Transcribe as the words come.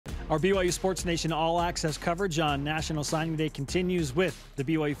Our BYU Sports Nation All Access coverage on National Signing Day continues with the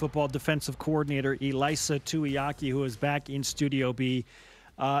BYU football defensive coordinator, Ilaisa Tuiaki, who is back in Studio B.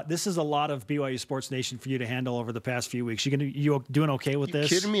 This is a lot of BYU Sports Nation for you to handle over the past few weeks. You doing okay with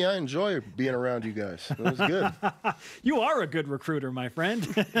this? You kidding me? I enjoy being around you guys. It was good. You are a good recruiter, my friend.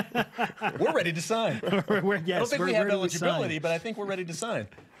 We're ready to sign. Yes, I don't think we have eligibility, but I think we're ready to sign.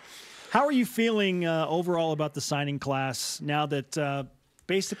 How are you feeling overall about the signing class now that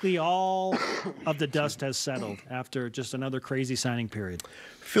basically all of the dust has settled after just another crazy signing period?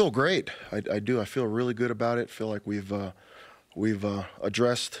 Feel great. I do. I feel really good about it. Feel like we've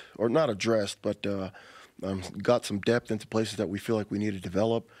addressed, or not addressed, but got some depth into places that we feel like we need to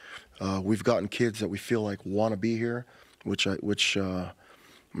develop. We've gotten kids that we feel like want to be here, which I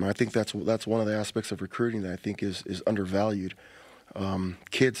think that's one of the aspects of recruiting that I think is undervalued.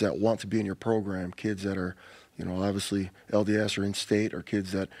 Kids that want to be in your program, kids that are, obviously LDS or in-state, or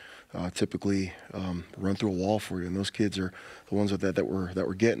kids that typically run through a wall for you, and those kids are the ones that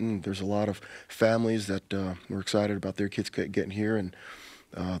we're getting. There's a lot of families that we're excited about their kids getting here, and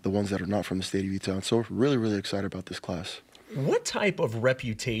the ones that are not from the state of Utah. So really, really excited about this class. What type of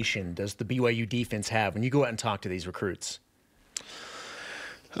reputation does the BYU defense have when you go out and talk to these recruits?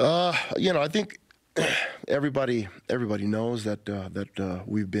 I think everybody knows that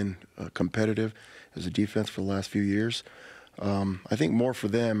we've been competitive as a defense for the last few years. I think more for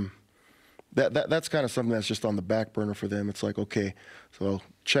them, that's kind of something that's just on the back burner for them. It's like, okay, so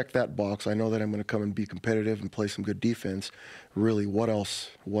check that box. I know that I'm going to come and be competitive and play some good defense. Really, what else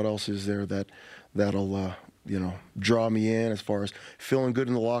is there that'll draw me in, as far as feeling good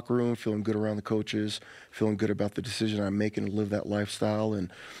in the locker room, feeling good around the coaches, feeling good about the decision I'm making to live that lifestyle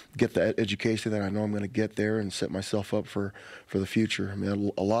and get the education that I know I'm going to get there and set myself up for the future. I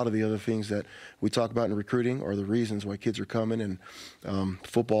mean, a lot of the other things that we talk about in recruiting are the reasons why kids are coming, and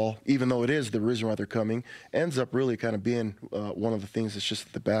football, even though it is the reason why they're coming, ends up really kind of being one of the things that's just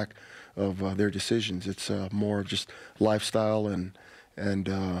at the back of their decisions. It's more of just lifestyle and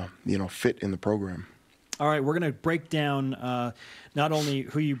fit in the program. All right, we're going to break down not only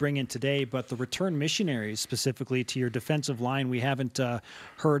who you bring in today, but the return missionaries specifically to your defensive line. We haven't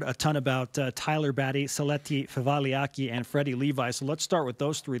heard a ton about Tyler Batty, Saleti Fevaliaki, and Freddie Levi. So let's start with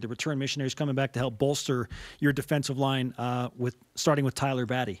those three, the return missionaries coming back to help bolster your defensive line, starting with Tyler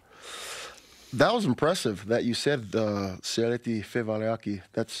Batty. That was impressive that you said Saleti Fevaliaki.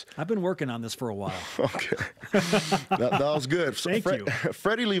 I've been working on this for a while. Okay. that was good. Thank you.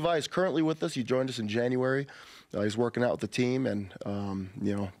 Freddie Levi is currently with us. He joined us in January. He's working out with the team, and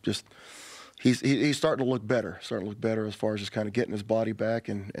he's starting to look better. As far as just kind of getting his body back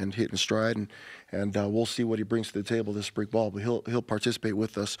and hitting stride, and we'll see what he brings to the table this spring ball. But he'll participate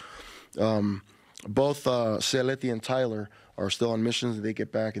with us. Both Saleti and Tyler are still on missions. They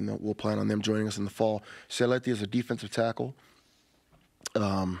get back, and we'll plan on them joining us in the fall. Saleti is a defensive tackle. He's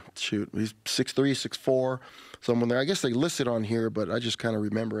 6'3", 6'4", someone there. I guess they listed on here, but I just kind of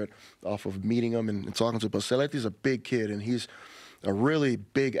remember it off of meeting him and talking to him. But Saleti is a big kid, and he's a really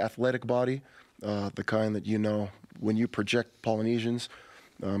big athletic body, the kind that, when you project Polynesians,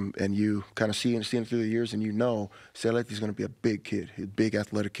 and you kind of see him through the years, and Saleti's going to be a big kid, a big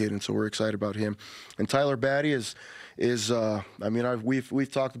athletic kid, and so we're excited about him. And Tyler Batty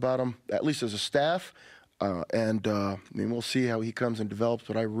we've talked about him at least as a staff, and we'll see how he comes and develops.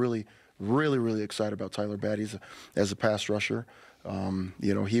 But I really, really, really excited about Tyler Batty as a pass rusher.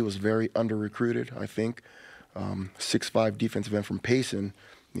 He was very under recruited, I think. 6'5" defensive end from Payson.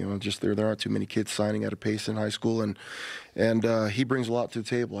 There aren't too many kids signing out of Payson High School, and he brings a lot to the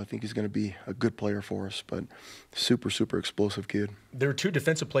table. I think he's going to be a good player for us, but super, super explosive kid. There are two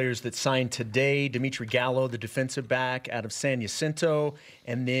defensive players that signed today: Dimitri Gallo, the defensive back out of San Jacinto,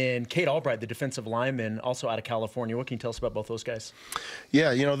 and then Kate Albright, the defensive lineman, also out of California. What can you tell us about both those guys?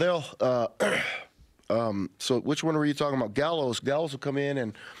 Yeah, they'll. So which one were you talking about? Gallows will come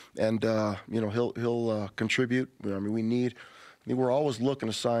in and he'll contribute. We're always looking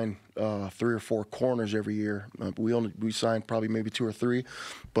to sign 3 or 4 corners every year. We sign probably maybe 2 or 3,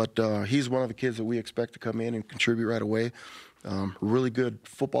 but he's one of the kids that we expect to come in and contribute right away. Really good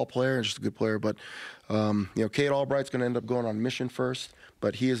football player and just a good player. But Kate Albright's going to end up going on mission first,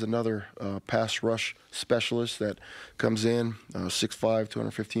 but he is another pass rush specialist that comes in, 6'5",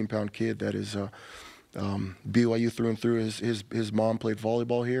 215-pound kid that is BYU through and through. His mom played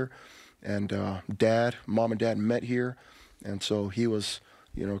volleyball here, and mom and dad met here. And so he was,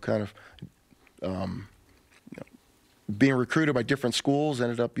 kind of being recruited by different schools,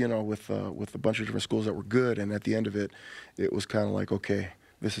 ended up, with a bunch of different schools that were good. And at the end of it, it was kind of like, okay,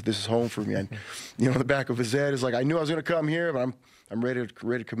 this is home for me. And in the back of his head is like, I knew I was going to come here, but I'm ready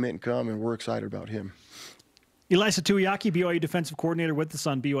to commit and come, and we're excited about him. Ilaisa Tuiaki, BYU defensive coordinator, with us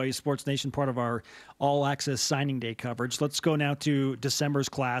on BYU Sports Nation, part of our all-access signing day coverage. Let's go now to December's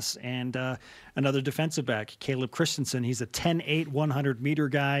class and another defensive back, Caleb Christensen. He's a 10.8 100-meter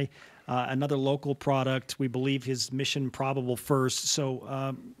guy, another local product. We believe his mission probable first.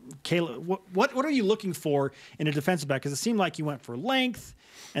 So, Caleb, what are you looking for in a defensive back? Because it seemed like you went for length,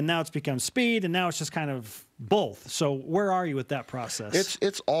 and now it's become speed, and now it's just kind of both. So where are you with that process?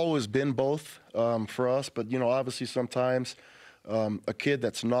 It's always been both for us, but obviously sometimes a kid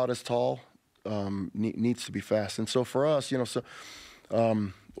that's not as tall needs to be fast. And so for us,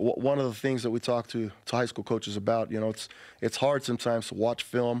 one of the things that we talk to high school coaches about, it's hard sometimes to watch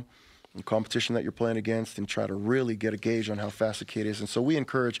film and competition that you're playing against and try to really get a gauge on how fast a kid is. And so we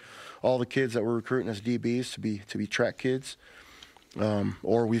encourage all the kids that we're recruiting as DBs to be track kids.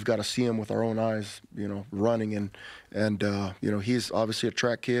 Or we've got to see him with our own eyes, running. And he's obviously a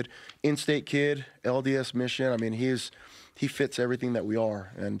track kid, in-state kid, LDS mission. I mean, he fits everything that we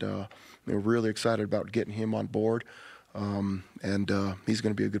are. And we're really excited about getting him on board. And he's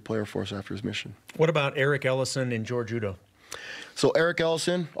going to be a good player for us after his mission. What about Eric Ellison and George Udo? So Eric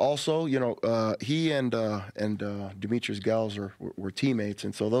Ellison also, he and Demetrius Gals were teammates.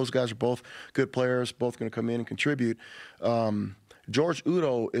 And so those guys are both good players, both going to come in and contribute. George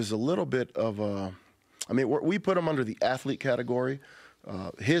Udo is a little bit of a, we put him under the athlete category.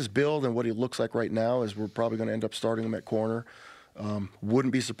 His build and what he looks like right now is we're probably going to end up starting him at corner.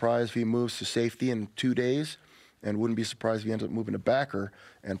 Wouldn't be surprised if he moves to safety in 2 days, and wouldn't be surprised if he ends up moving to backer,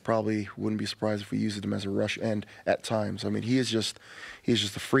 and probably wouldn't be surprised if we use him as a rush end at times. He's just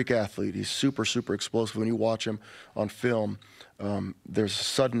a freak athlete. He's super, super explosive. When you watch him on film, there's a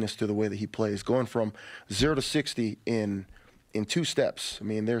suddenness to the way that he plays. Going from 0 to 60 in 2 steps.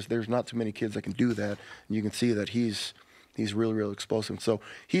 There's not too many kids that can do that, and you can see that he's really, really explosive. So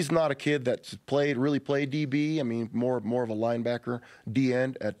he's not a kid that's really played DB. More of a linebacker, D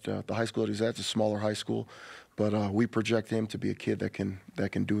end at the high school that he's at. It's a smaller high school, but we project him to be a kid that can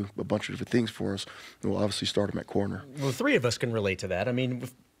do a bunch of different things for us. And we'll obviously start him at corner. Well, the 3 of us can relate to that.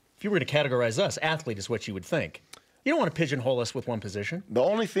 If you were to categorize us, athlete is what you would think. You don't want to pigeonhole us with one position. The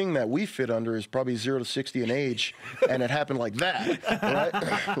only thing that we fit under is probably 0 to 60 in age, and it happened like that, right?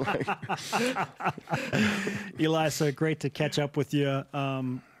 Ilaisa, great to catch up with you.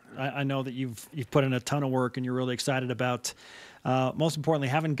 I know that you've put in a ton of work, and you're really excited about, most importantly,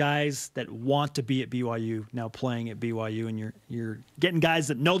 having guys that want to be at BYU now playing at BYU, and you're getting guys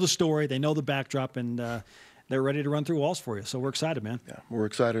that know the story, they know the backdrop, and they're ready to run through walls for you. So we're excited, man. Yeah, we're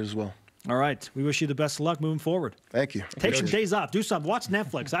excited as well. All right. We wish you the best of luck moving forward. Thank you. Take some days off. Do something. Watch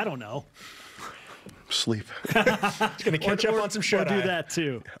Netflix. I don't know. Sleep. Just going to catch up on some shut-eye. Or do that,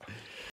 too. Yeah.